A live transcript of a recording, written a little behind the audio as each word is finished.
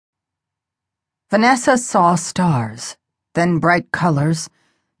Vanessa saw stars, then bright colors,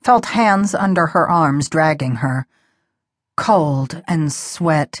 felt hands under her arms dragging her. Cold and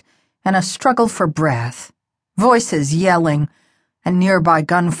sweat and a struggle for breath, voices yelling, and nearby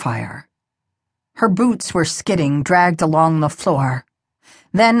gunfire. Her boots were skidding, dragged along the floor.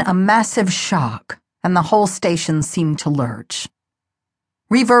 Then a massive shock, and the whole station seemed to lurch.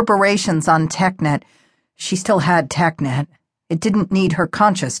 Reverberations on TechNet. She still had TechNet. It didn't need her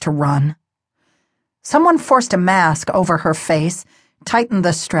conscience to run. Someone forced a mask over her face, tightened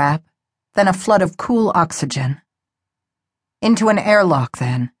the strap, then a flood of cool oxygen. Into an airlock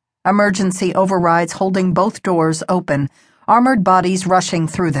then, emergency overrides holding both doors open, armored bodies rushing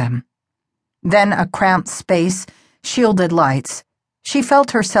through them. Then a cramped space, shielded lights. She felt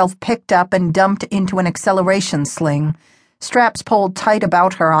herself picked up and dumped into an acceleration sling, straps pulled tight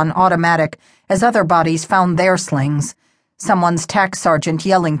about her on automatic as other bodies found their slings. Someone's tax sergeant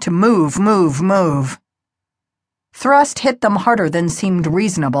yelling to move, move, move. Thrust hit them harder than seemed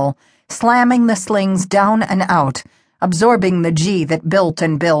reasonable, slamming the slings down and out, absorbing the G that built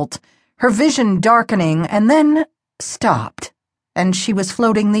and built, her vision darkening and then stopped, and she was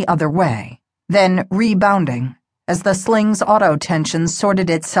floating the other way, then rebounding as the sling's auto-tension sorted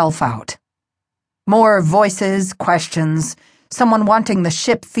itself out. More voices, questions, someone wanting the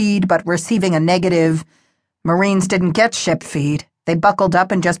ship feed but receiving a negative. Marines didn't get ship feed. They buckled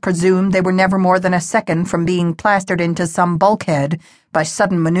up and just presumed they were never more than a second from being plastered into some bulkhead by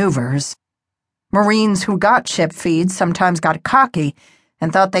sudden maneuvers. Marines who got ship feeds sometimes got cocky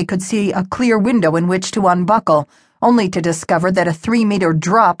and thought they could see a clear window in which to unbuckle, only to discover that a 3-meter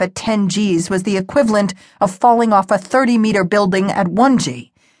drop at 10 Gs was the equivalent of falling off a 30-meter building at 1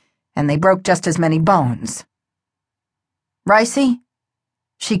 G, and they broke just as many bones. "Ricey?"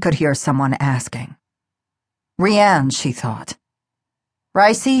 She could hear someone asking. Rianne, she thought.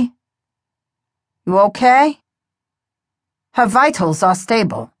 "Ricey? You okay?" "Her vitals are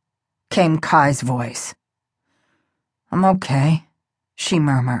stable," came Kai's voice. "I'm okay," she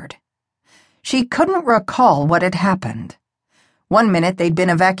murmured. She couldn't recall what had happened. 1 minute they'd been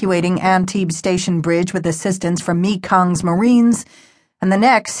evacuating Antibes Station Bridge with assistance from Mekong's Marines, and the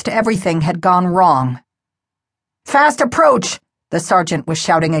next everything had gone wrong. "Fast approach!" the sergeant was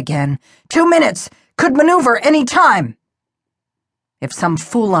shouting again. 2 minutes! Could maneuver any time! If some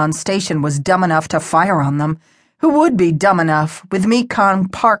fool on station was dumb enough to fire on them, who would be dumb enough, with Mekong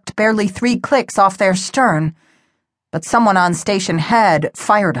parked barely 3 clicks off their stern? But someone on station had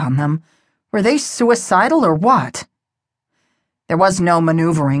fired on them. Were they suicidal or what? There was no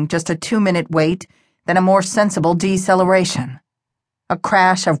maneuvering, just a 2-minute wait, then a more sensible deceleration. A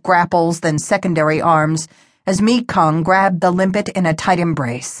crash of grapples, then secondary arms, as Mekong grabbed the limpet in a tight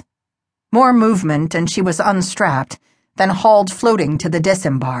embrace. More movement, and she was unstrapped, then hauled floating to the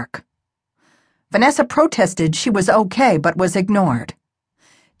disembark. Vanessa protested she was okay, but was ignored.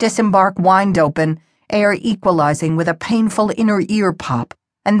 Disembark whined open, air equalizing with a painful inner ear pop,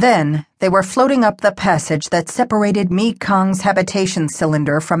 and then they were floating up the passage that separated Mekong's habitation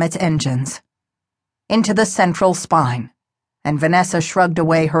cylinder from its engines. Into the central spine, and Vanessa shrugged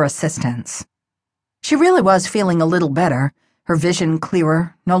away her assistance. She really was feeling a little better, her vision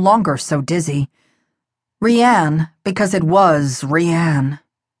clearer, no longer so dizzy. Rianne, because it was Rianne,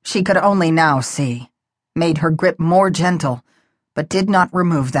 she could only now see, made her grip more gentle, but did not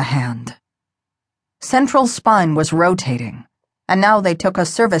remove the hand. Central spine was rotating, and now they took a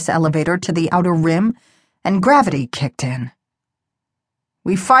service elevator to the outer rim, and gravity kicked in.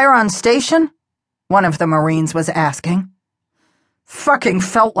 "We fire on station?" one of the Marines was asking. "Fucking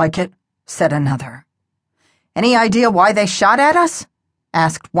felt like it," said another. "Any idea why they shot at us?"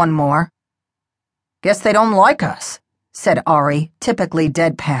 asked one more. "Guess they don't like us," said Ari, typically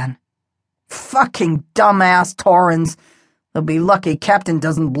deadpan. "Fucking dumbass Taurans. They'll be lucky Captain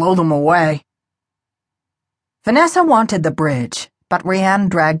doesn't blow them away." Vanessa wanted the bridge, but Rianne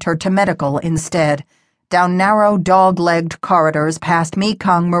dragged her to medical instead, down narrow dog-legged corridors past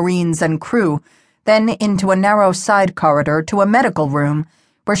Mekong Marines and crew, then into a narrow side corridor to a medical room,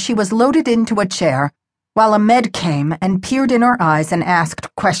 where she was loaded into a chair, while a med came and peered in her eyes and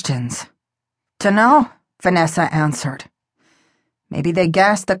asked questions. "Dunno," Vanessa answered. "Maybe they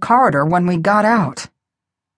gassed the corridor when we got out."